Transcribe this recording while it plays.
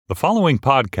The following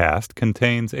podcast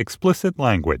contains explicit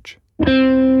language.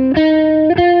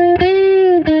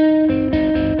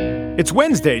 It's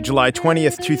Wednesday, July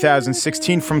 20th,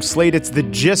 2016. From Slate, it's The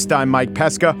Gist. I'm Mike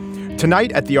Pesca.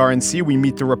 Tonight at the RNC, we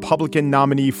meet the Republican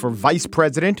nominee for vice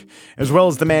president, as well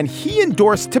as the man he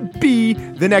endorsed to be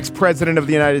the next president of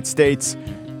the United States.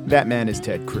 That man is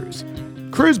Ted Cruz.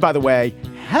 Cruz, by the way,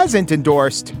 hasn't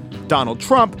endorsed Donald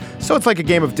Trump, so it's like a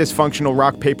game of dysfunctional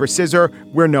rock, paper, scissor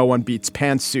where no one beats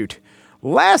pantsuit.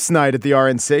 Last night at the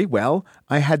RNC, well,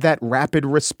 I had that rapid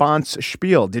response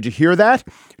spiel. Did you hear that?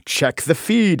 Check the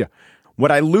feed.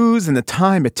 What I lose in the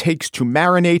time it takes to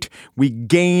marinate, we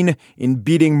gain in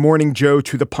beating Morning Joe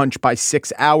to the punch by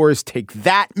 6 hours. Take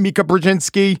that, Mika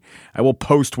Brzezinski. I will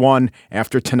post one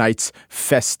after tonight's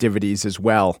festivities as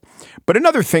well. But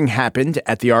another thing happened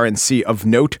at the RNC of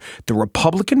note. The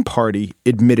Republican Party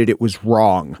admitted it was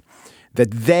wrong,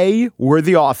 that they were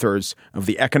the authors of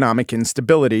the economic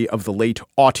instability of the late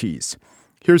aughties.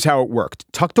 Here's how it worked.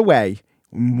 Tucked away,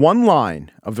 one line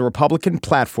of the Republican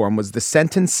platform was the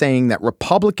sentence saying that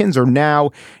Republicans are now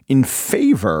in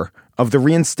favor of the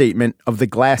reinstatement of the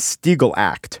Glass-Steagall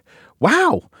Act.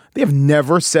 Wow, they have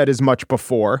never said as much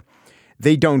before.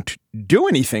 They don't do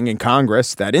anything in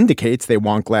Congress that indicates they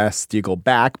want Glass-Steagall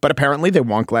back, but apparently they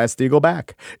want Glass-Steagall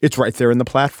back. It's right there in the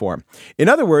platform. In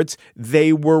other words,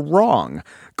 they were wrong.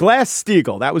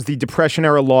 Glass-Steagall, that was the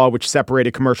Depression-era law which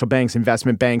separated commercial banks,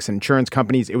 investment banks, and insurance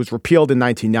companies. It was repealed in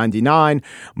 1999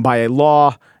 by a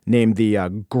law named the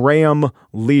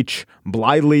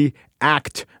Graham-Leach-Bliley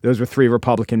Act. Those were three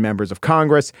Republican members of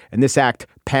Congress, and this act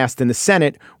passed in the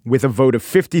Senate with a vote of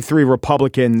 53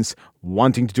 Republicans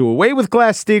wanting to do away with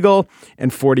Glass-Steagall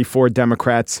and 44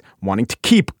 Democrats wanting to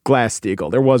keep Glass-Steagall.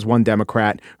 There was one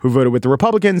Democrat who voted with the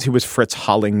Republicans. He was Fritz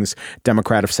Hollings,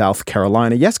 Democrat of South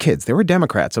Carolina. Yes, kids, there were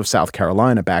Democrats of South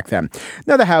Carolina back then.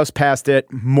 Now the House passed it.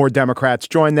 More Democrats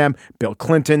joined them. Bill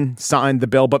Clinton signed the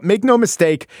bill. But make no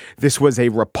mistake, this was a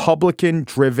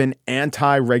Republican-driven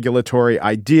anti-regulatory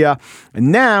idea.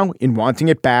 And now, in wanting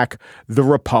it back, the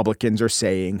Republicans are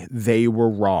saying they were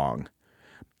wrong.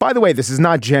 By the way, this is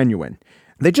not genuine.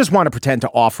 They just want to pretend to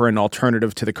offer an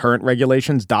alternative to the current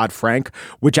regulations, Dodd-Frank,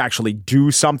 which actually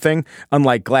do something,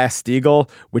 unlike Glass-Steagall,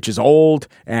 which is old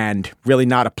and really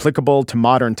not applicable to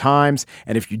modern times.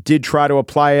 And if you did try to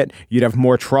apply it, you'd have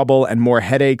more trouble and more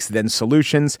headaches than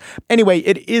solutions. Anyway,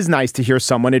 it is nice to hear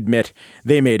someone admit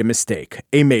they made a mistake,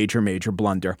 a major, major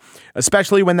blunder,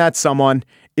 especially when that someone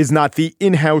is not the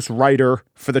in-house writer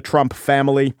for the Trump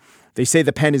family. They say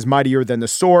the pen is mightier than the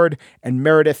sword, and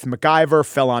Meredith MacGyver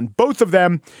fell on both of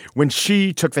them when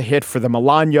she took the hit for the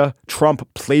Melania Trump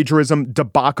plagiarism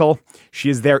debacle. She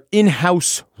is their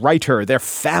in-house writer, their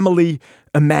family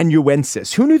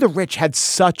amanuensis. Who knew the rich had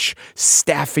such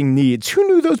staffing needs? Who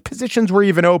knew those positions were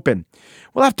even open?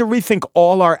 We'll have to rethink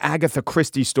all our Agatha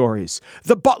Christie stories.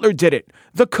 The butler did it.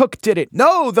 The cook did it.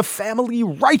 No, the family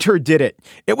writer did it.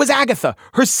 It was Agatha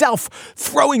herself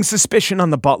throwing suspicion on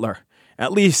the butler.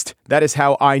 At least that is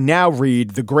how I now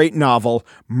read the great novel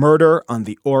Murder on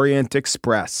the Orient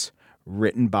Express,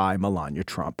 written by Melania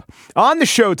Trump. On the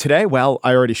show today, well,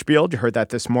 I already spieled. You heard that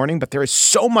this morning, but there is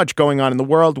so much going on in the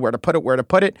world. Where to put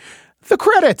it? The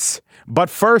credits.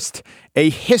 But first, a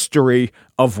history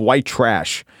of white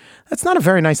trash. That's not a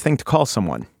very nice thing to call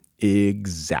someone.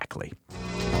 Exactly.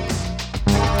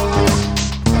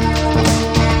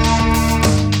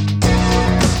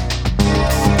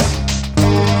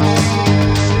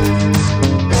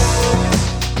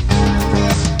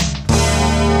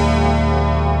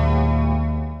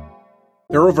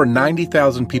 There are over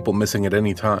 90,000 people missing at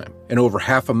any time, and over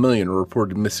 500,000 are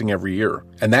reported missing every year.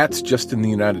 And that's just in the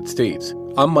United States.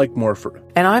 I'm Mike Morford.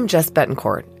 And I'm Jess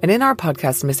Betancourt. And in our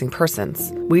podcast, Missing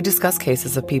Persons, we discuss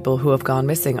cases of people who have gone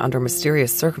missing under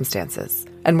mysterious circumstances.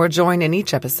 And we're joined in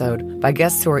each episode by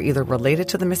guests who are either related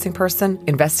to the missing person,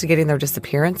 investigating their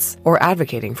disappearance, or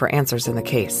advocating for answers in the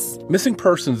case. Missing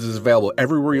Persons is available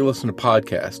everywhere you listen to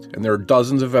podcasts, and there are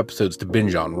dozens of episodes to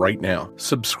binge on right now.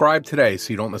 Subscribe today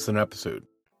so you don't miss an episode.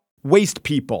 Waste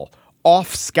people.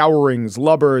 Off-scourings,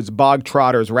 lubbers, bog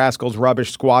trotters, rascals,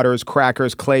 rubbish, squatters,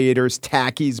 crackers, clay eaters,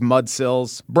 tackies,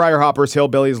 mudsills, briarhoppers,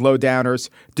 hillbillies,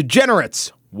 lowdowners,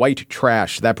 degenerates, white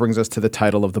trash. That brings us to the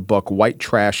title of the book, White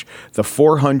Trash, The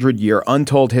 400-Year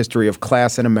Untold History of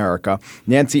Class in America.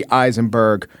 Nancy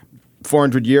Isenberg,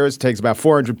 400 years, takes about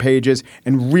 400 pages,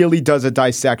 and really does a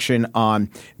dissection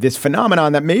on this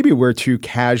phenomenon that maybe we're too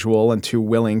casual and too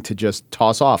willing to just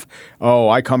toss off. Oh,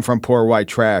 I come from poor white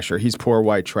trash, or he's poor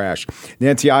white trash.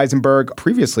 Nancy Isenberg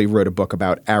previously wrote a book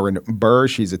about Aaron Burr.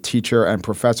 She's a teacher and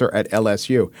professor at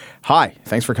LSU. Hi,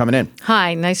 thanks for coming in.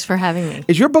 Hi, nice for having me.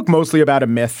 Is your book mostly about a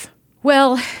myth?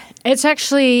 Well,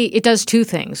 it does two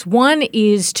things. One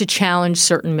is to challenge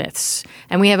certain myths.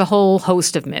 And we have a whole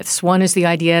host of myths. One is the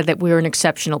idea that we're an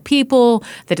exceptional people,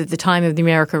 that at the time of the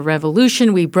American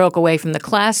Revolution, we broke away from the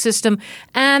class system,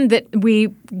 and that we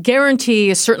guarantee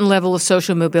a certain level of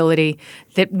social mobility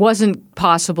that wasn't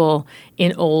possible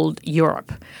in old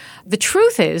Europe. The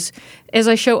truth is, as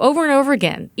I show over and over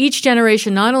again, each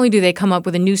generation, not only do they come up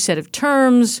with a new set of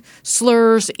terms,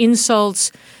 slurs,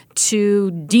 insults,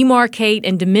 to demarcate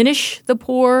and diminish the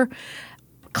poor,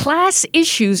 class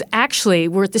issues actually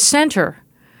were at the center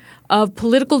of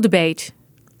political debate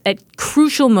at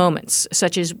crucial moments,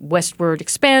 such as westward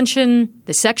expansion,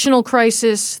 the sectional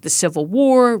crisis, the Civil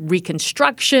War,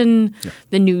 Reconstruction,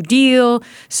 the New Deal.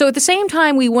 So at the same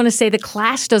time we want to say the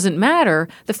class doesn't matter,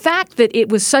 the fact that it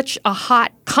was such a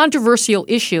hot, controversial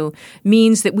issue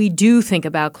means that we do think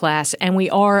about class, and we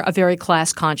are a very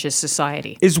class-conscious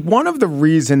society. Is one of the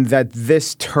reasons that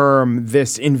this term,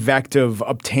 this invective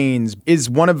obtains, is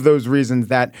one of those reasons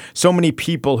that so many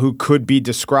people who could be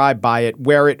described by it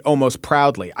wear it almost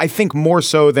proudly? I think more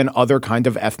so than other kind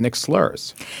of ethnic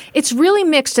slurs. It's really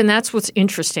mixed, and that's what's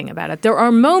interesting about it. There are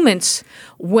moments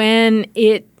when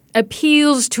it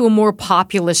appeals to a more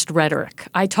populist rhetoric.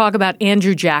 I talk about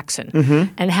Andrew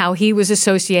Jackson and how he was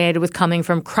associated with coming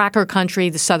from cracker country,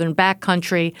 the southern back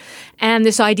country, and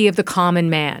this idea of the common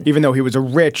man. Even though he was a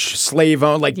rich slave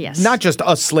owner, Yes. Not just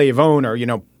a slave owner,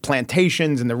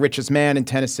 plantations and the richest man in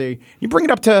Tennessee. You bring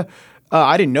it up to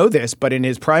I didn't know this, but in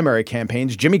his primary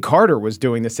campaigns, Jimmy Carter was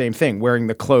doing the same thing, wearing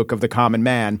the cloak of the common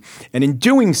man. And in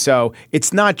doing so,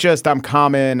 it's not just I'm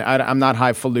common, I'm not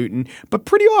highfalutin, but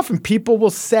pretty often people will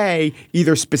say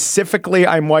either specifically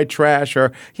I'm white trash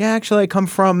or, yeah, actually I come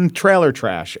from trailer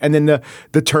trash. And then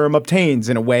the term obtains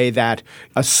in a way that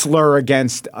a slur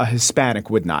against a Hispanic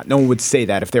would not. No one would say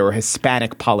that if they were a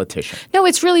Hispanic politician. No,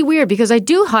 it's really weird because I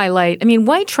do highlight,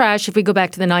 white trash, if we go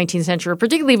back to the 19th century, or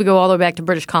particularly if we go all the way back to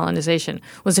British colonization,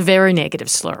 was a very negative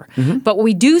slur. But what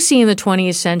we do see in the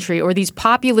 20th century are these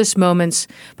populist moments,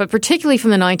 but particularly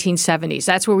from the 1970s,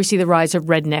 that's where we see the rise of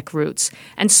redneck roots.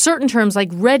 And certain terms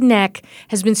like redneck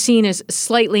has been seen as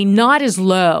slightly not as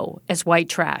low as white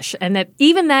trash. And that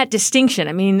even that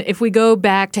distinction, if we go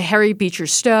back to Harriet Beecher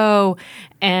Stowe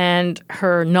and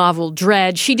her novel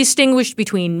Dread, she distinguished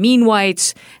between mean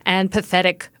whites and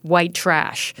pathetic white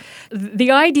trash. The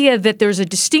idea that there's a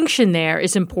distinction there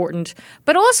is important,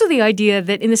 but also the idea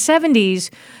that in the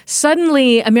 70s,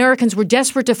 suddenly Americans were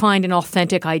desperate to find an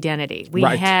authentic identity. We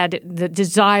had the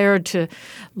desire to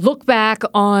look back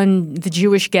on the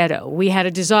Jewish ghetto. We had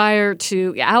a desire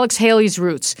to Alex Haley's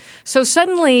roots. So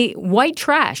suddenly white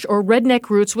trash or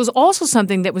redneck roots was also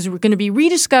something that was going to be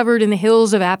rediscovered in the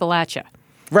hills of Appalachia.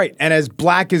 Right. And as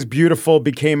black is beautiful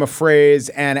became a phrase,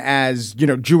 and as,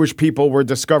 Jewish people were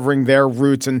discovering their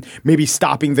roots and maybe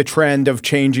stopping the trend of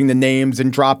changing the names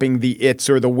and dropping the its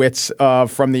or the wits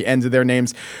from the ends of their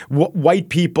names, white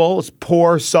people,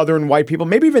 poor Southern white people,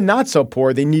 maybe even not so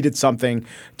poor, they needed something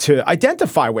to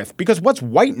identify with. Because what's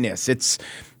whiteness? It's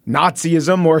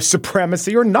Nazism or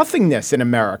supremacy or nothingness in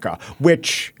America,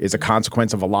 which is a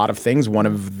consequence of a lot of things. One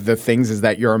of the things is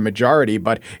that you're a majority,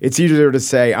 but it's easier to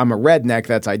say I'm a redneck,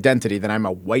 that's identity, than I'm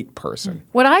a white person.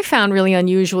 What I found really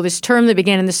unusual, this term that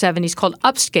began in the 70s called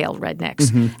upscale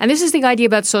rednecks. And this is the idea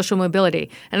about social mobility.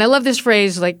 And I love this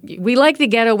phrase, we like the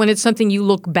ghetto when it's something you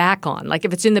look back on, like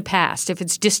if it's in the past, if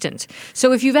it's distant.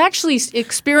 So if you've actually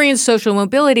experienced social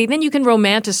mobility, then you can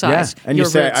romanticize and your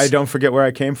you say, roots. I don't forget where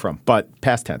I came from, but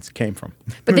past tense. Came from.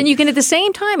 But then you can, at the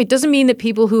same time, it doesn't mean that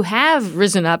people who have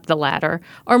risen up the ladder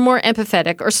are more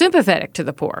empathetic or sympathetic to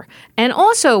the poor. And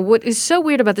also, what is so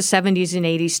weird about the 70s and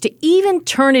 80s, to even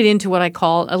turn it into what I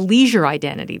call a leisure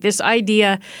identity, this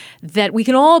idea that we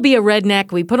can all be a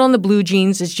redneck, we put on the blue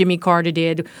jeans as Jimmy Carter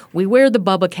did, we wear the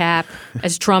Bubba cap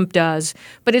as Trump does,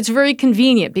 but it's very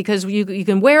convenient because you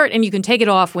can wear it and you can take it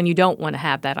off when you don't want to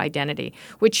have that identity,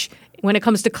 which when it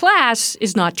comes to class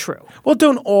is not true. Well,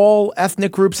 don't all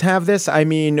ethnic groups have this?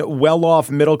 Well-off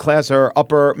middle class or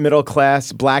upper middle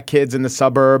class black kids in the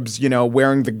suburbs,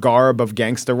 wearing the garb of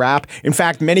gangsta rap. In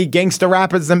fact, many gangsta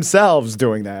rappers themselves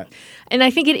doing that. And I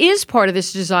think it is part of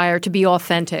this desire to be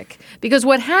authentic. Because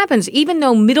what happens, even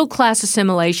though middle-class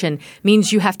assimilation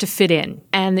means you have to fit in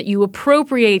and that you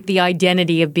appropriate the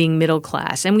identity of being middle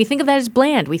class, and we think of that as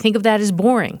bland, we think of that as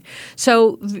boring.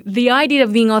 So the idea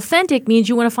of being authentic means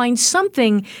you want to find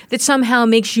something that somehow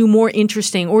makes you more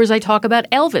interesting. Or as I talk about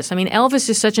Elvis, Elvis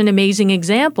is such an amazing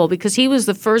example because he was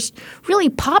the first really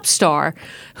pop star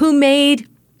who made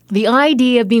the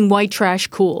idea of being white trash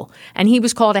cool. And he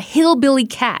was called a hillbilly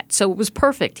cat, so it was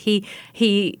perfect.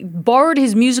 He borrowed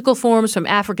his musical forms from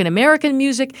African-American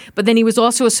music, but then he was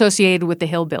also associated with the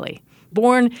hillbilly.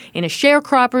 Born in a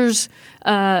sharecropper's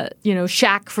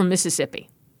shack from Mississippi.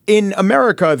 In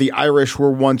America, the Irish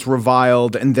were once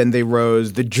reviled and then they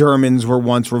rose. The Germans were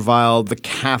once reviled. The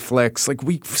Catholics,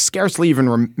 we scarcely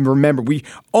even remember.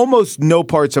 Almost no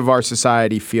parts of our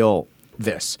society feel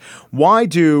this. Why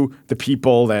do the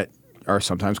people that are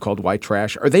sometimes called white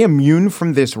trash, are they immune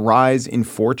from this rise in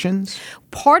fortunes?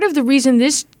 Part of the reason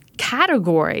this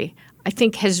category, I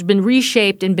think, has been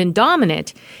reshaped and been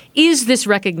dominant is this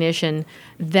recognition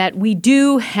that we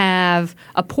do have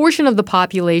a portion of the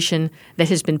population that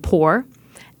has been poor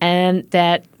and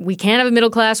that we can't have a middle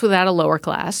class without a lower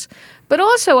class. But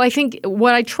also, I think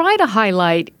what I try to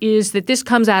highlight is that this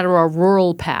comes out of our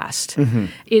rural past. Mm-hmm.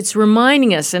 It's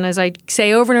reminding us, and as I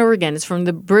say over and over again, it's from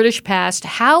the British past,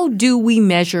 how do we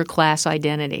measure class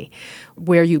identity?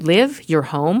 Where you live, your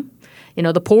home.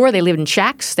 The poor, they lived in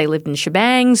shacks, they lived in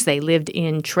shebangs, they lived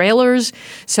in trailers.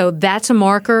 So that's a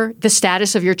marker. The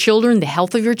status of your children, the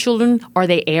health of your children. Are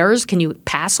they heirs? Can you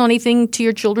pass on anything to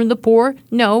your children? The poor?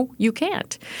 No, you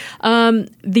can't.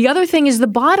 The other thing is the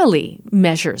bodily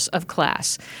measures of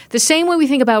class. The same way we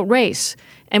think about race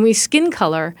and skin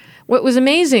color. What was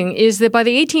amazing is that by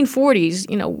the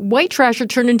 1840s, white trash are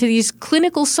turned into these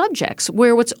clinical subjects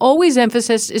where what's always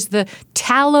emphasized is the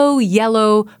tallow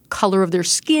yellow color of their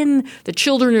skin. The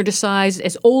children are decided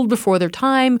as old before their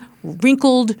time,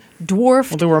 wrinkled,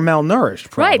 dwarfed. Well, they were malnourished,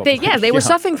 probably. Right. They were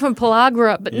suffering from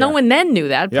pellagra, but no one then knew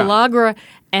that, pellagra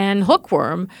and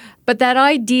hookworm. But that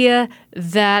idea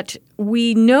that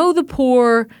we know the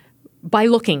poor by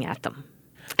looking at them.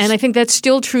 And I think that's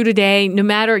still true today. No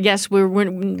matter, yes, we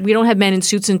don't have men in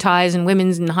suits and ties and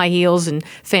women in high heels and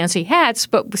fancy hats,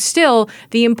 but still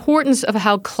the importance of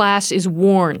how class is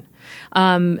worn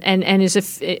and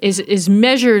is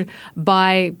measured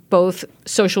by both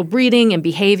social breeding and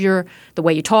behavior, the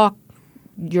way you talk,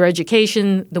 your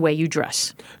education, the way you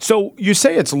dress. So you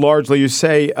say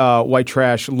white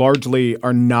trash largely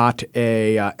are not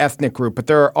a ethnic group, but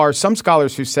there are some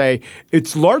scholars who say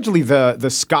it's largely the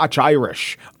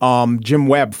Scotch-Irish. Jim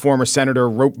Webb, former senator,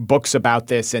 wrote books about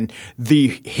this, and the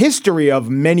history of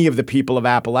many of the people of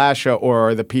Appalachia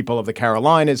or the people of the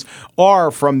Carolinas are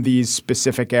from these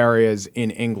specific areas in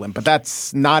England. But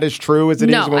that's not as true as it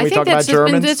is when we talk about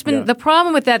Germans. The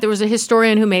problem with that, there was a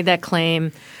historian who made that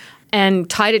claim and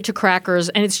tied it to crackers,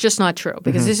 and it's just not true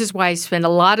because this is why I spend a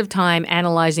lot of time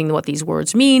analyzing what these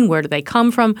words mean, where do they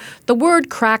come from. The word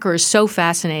cracker is so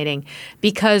fascinating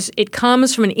because it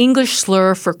comes from an English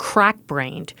slur for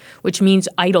crack-brained, which means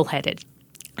idle-headed.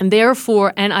 And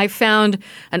therefore, and I found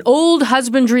an old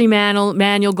husbandry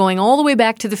manual going all the way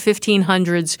back to the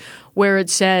 1500s where it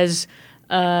says,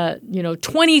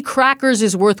 20 crackers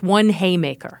is worth one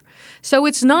haymaker. So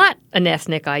it's not an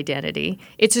ethnic identity.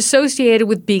 It's associated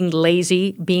with being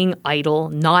lazy, being idle,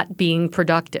 not being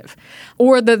productive.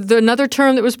 Or another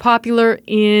term that was popular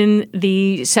in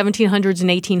the 1700s and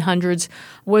 1800s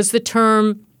was the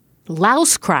term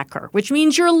louse cracker, which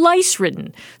means you're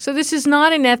lice-ridden. So this is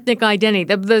not an ethnic identity.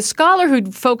 The scholar who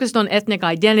focused on ethnic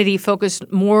identity focused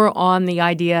more on the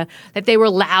idea that they were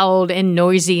loud and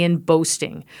noisy and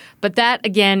boasting. But that,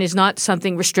 again, is not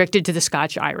something restricted to the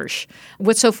Scotch-Irish.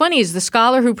 What's so funny is the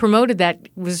scholar who promoted that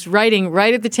was writing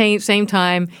right at the same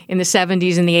time in the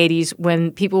 70s and the 80s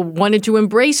when people wanted to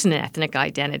embrace an ethnic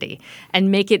identity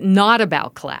and make it not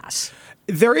about class.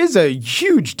 There is a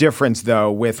huge difference,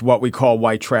 though, with what we call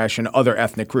white trash and other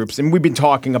ethnic groups. And we've been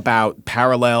talking about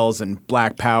parallels and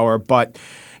black power. But,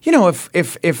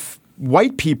 if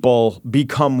white people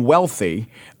become wealthy,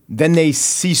 then they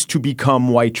cease to become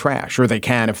white trash, or they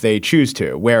can if they choose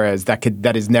to, whereas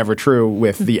that is never true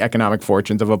with the economic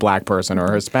fortunes of a black person or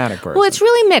a Hispanic person. Well, it's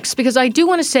really mixed because I do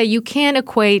want to say you can't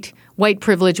equate white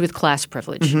privilege with class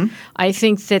privilege. Mm-hmm. I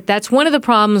think that's one of the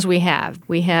problems we have.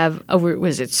 We have over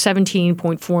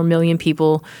 17.4 million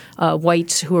people,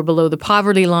 whites who are below the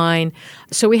poverty line.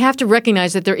 So we have to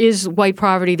recognize that there is white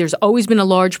poverty. There's always been a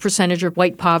large percentage of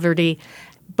white poverty.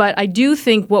 But I do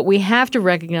think what we have to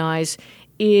recognize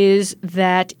is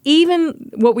that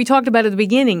even what we talked about at the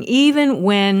beginning, even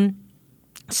when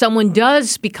someone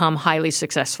does become highly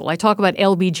successful, I talk about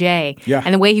LBJ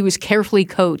and the way he was carefully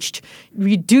coached,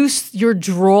 reduce your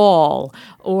drawl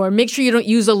or make sure you don't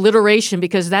use alliteration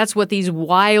because that's what these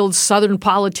wild Southern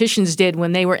politicians did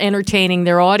when they were entertaining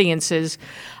their audiences.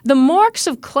 The marks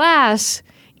of class,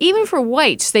 even for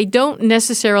whites, they don't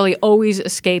necessarily always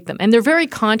escape them. And they're very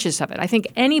conscious of it. I think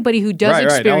anybody who does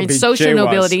experience social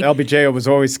nobility. LBJ was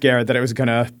always scared that it was going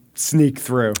to sneak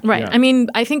through. Right. Yeah. I mean,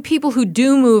 I think people who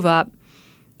do move up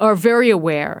are very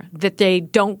aware that they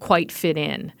don't quite fit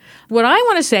in. What I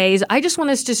want to say is I just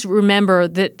want us to remember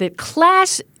that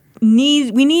class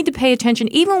we need to pay attention,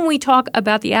 even when we talk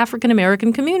about the African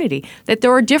American community, that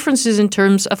there are differences in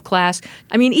terms of class.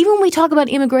 I mean, even when we talk about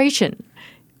immigration,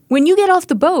 when you get off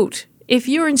the boat, if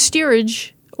you're in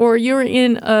steerage or you're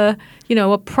in a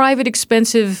private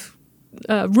expensive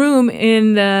room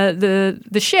in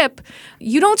the ship,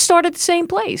 you don't start at the same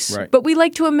place. Right. But we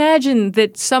like to imagine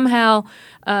that somehow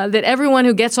that everyone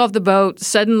who gets off the boat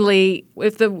suddenly,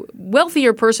 if the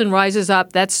wealthier person rises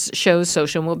up, that shows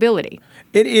social mobility.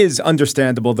 It is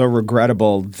understandable, though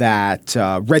regrettable, that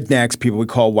rednecks, people we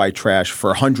call white trash,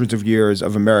 for hundreds of years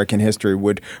of American history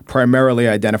would primarily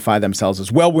identify themselves as,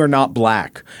 well, we're not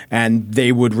black, and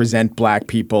they would resent black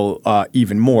people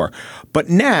even more. But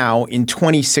now, in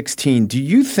 2016, do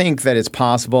you think that it's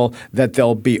possible that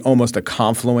there'll be almost a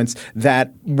confluence,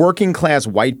 that working class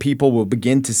white people will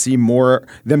begin to see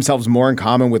themselves more in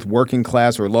common with working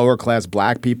class or lower class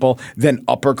black people than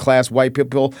upper class white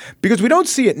people? Because we don't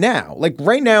see it now. Like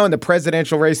right now in the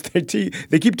presidential race,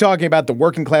 they keep talking about the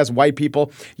working class white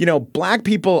people. You know, black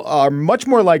people are much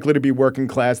more likely to be working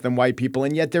class than white people,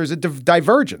 and yet there's a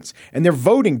divergence, and they're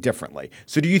voting differently.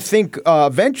 So do you think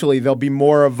eventually there'll be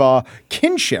more of a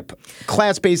kinship,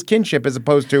 class-based kinship, as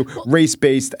opposed to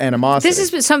race-based animosity?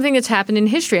 This is something that's happened in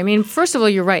history. I mean, first of all,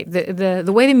 you're right.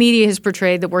 The way the media has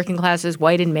portrayed the working class as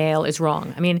white and male is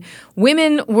wrong. I mean,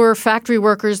 women were factory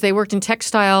workers. They worked in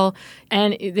textile.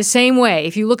 And the same way,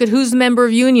 if you look at who's the member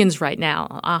of unions right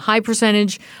now, a high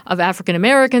percentage of African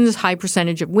Americans, high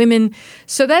percentage of women.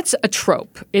 So that's a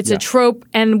trope. It's a trope.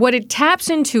 And what it taps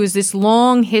into is this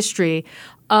long history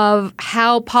of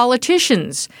how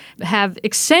politicians have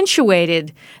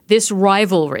accentuated this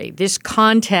rivalry, this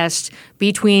contest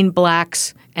between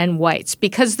blacks and whites,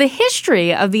 because the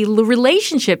history of the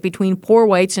relationship between poor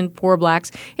whites and poor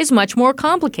blacks is much more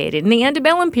complicated. In the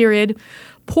antebellum period,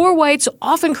 poor whites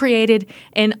often created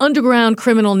an underground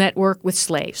criminal network with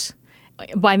slaves.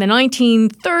 By the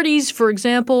 1930s, for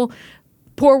example,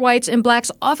 poor whites and blacks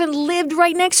often lived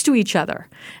right next to each other,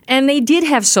 and they did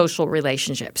have social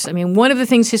relationships. I mean, one of the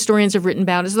things historians have written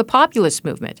about is the populist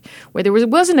movement, where there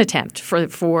was an attempt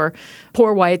for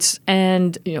poor whites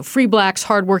and free blacks,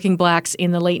 hardworking blacks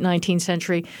in the late 19th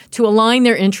century to align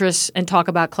their interests and talk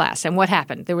about class. And what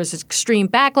happened? There was this extreme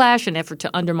backlash, an effort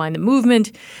to undermine the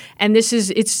movement, and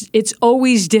it's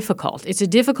always difficult. It's a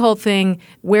difficult thing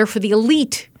where for the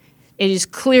elite, it is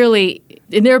clearly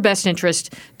in their best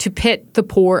interest to pit the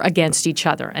poor against each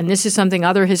other. And this is something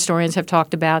other historians have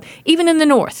talked about, even in the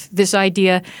North, this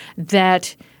idea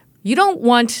that you don't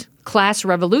want class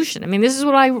revolution. I mean, this is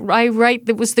what I write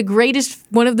that was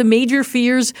one of the major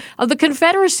fears of the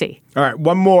Confederacy. All right,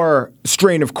 one more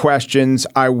strain of questions.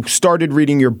 I started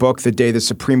reading your book the day the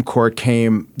Supreme Court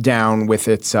came down with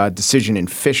its decision in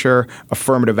Fisher,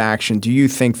 affirmative action. Do you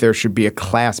think there should be a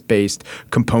class-based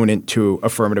component to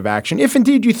affirmative action, if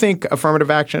indeed you think affirmative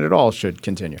action at all should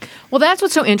continue? Well, that's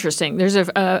what's so interesting. There's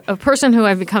a person who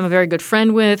I've become a very good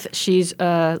friend with. She's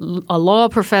a law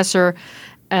professor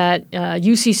at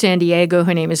UC San Diego.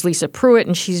 Her name is Lisa Pruitt,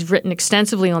 and she's written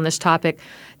extensively on this topic.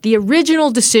 The original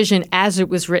decision as it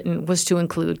was written was to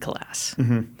include class.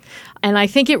 Mm-hmm. And I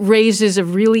think it raises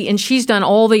and she's done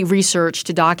all the research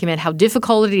to document how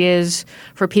difficult it is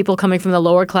for people coming from the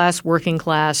lower class, working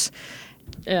class,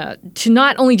 to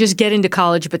not only just get into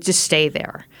college, but to stay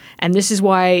there. And this is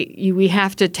why we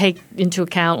have to take into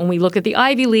account when we look at the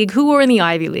Ivy League, who are in the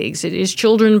Ivy Leagues. It is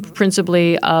children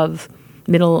principally of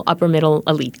upper middle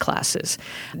elite classes.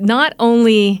 Not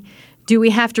only do we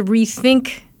have to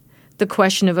rethink the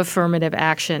question of affirmative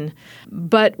action,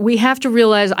 but we have to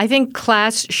realize I think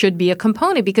class should be a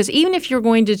component, because even if you're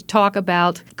going to talk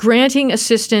about granting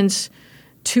assistance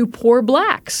to poor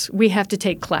blacks, we have to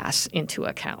take class into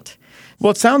account.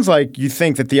 Well, it sounds like you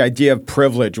think that the idea of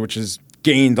privilege, which has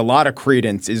gained a lot of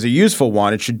credence, is a useful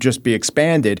one. It should just be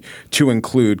expanded to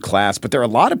include class. But there are a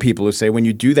lot of people who say when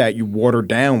you do that, you water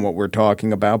down what we're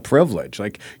talking about privilege.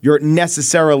 Like you're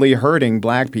necessarily hurting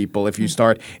black people if you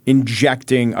start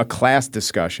injecting a class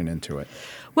discussion into it.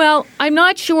 Well, I'm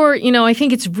not sure. I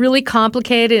think it's really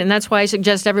complicated, and that's why I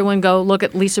suggest everyone go look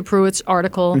at Lisa Pruitt's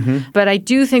article. Mm-hmm. But I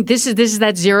do think this is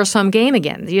that zero-sum game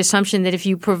again. The assumption that if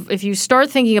you start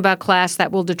thinking about class,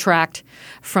 that will detract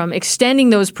from extending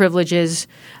those privileges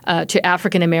to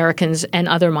African Americans and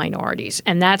other minorities,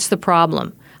 and that's the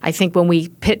problem. I think when we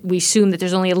assume that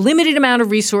there's only a limited amount of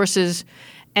resources,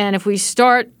 and if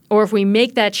we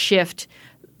make that shift,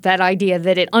 that idea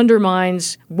that it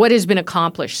undermines what has been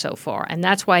accomplished so far. And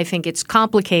that's why I think it's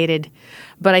complicated.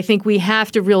 But I think we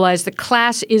have to realize that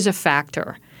class is a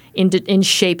factor in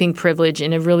shaping privilege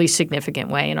in a really significant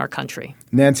way in our country.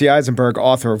 Nancy Isenberg,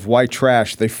 author of White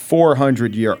Trash, the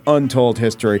 400-year untold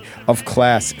history of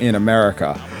class in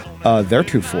America. They're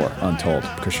 2-4 untold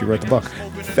because she wrote the book.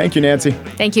 Thank you, Nancy.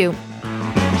 Thank you.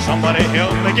 Somebody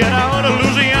help me get out of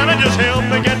Louisiana. Just help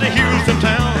me get to Houston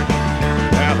town.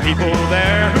 There are people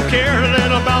there who care a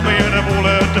little about me and I won't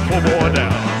let the poor boy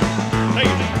down.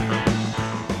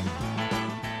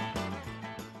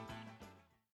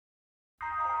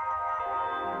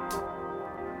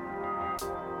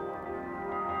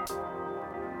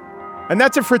 And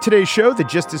that's it for today's show. The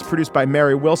Gist is produced by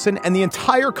Mary Wilson, and the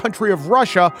entire country of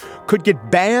Russia could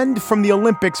get banned from the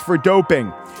Olympics for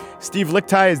doping. Steve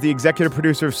Lichtai is the executive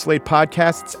producer of Slate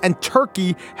Podcasts, and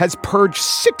Turkey has purged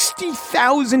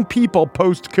 60,000 people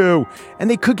post-coup, and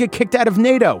they could get kicked out of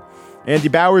NATO. Andy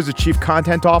Bauer is the chief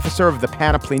content officer of the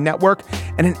Panoply Network,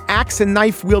 and an axe and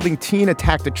knife-wielding teen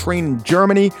attacked a train in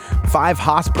Germany. 5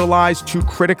 hospitalized, 2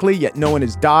 critically, yet no one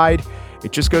has died.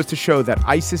 It just goes to show that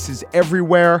ISIS is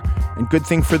everywhere, and good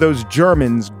thing for those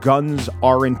Germans, guns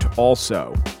aren't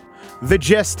also. The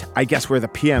Gist, I guess we're the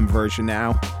PM version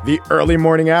now. The early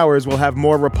morning hours will have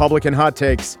more Republican hot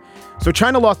takes. So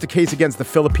China lost a case against the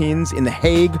Philippines in The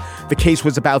Hague. The case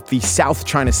was about the South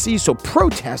China Sea, so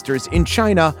protesters in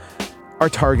China are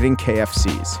targeting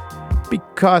KFCs.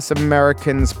 Because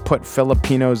Americans put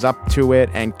Filipinos up to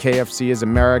it, and KFC is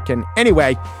American.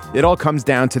 Anyway, it all comes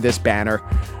down to this banner.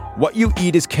 What you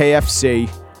eat is KFC.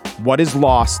 What is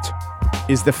lost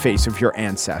is the face of your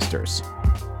ancestors.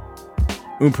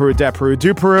 Peru, de Peru,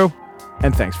 du Peru,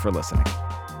 and thanks for listening.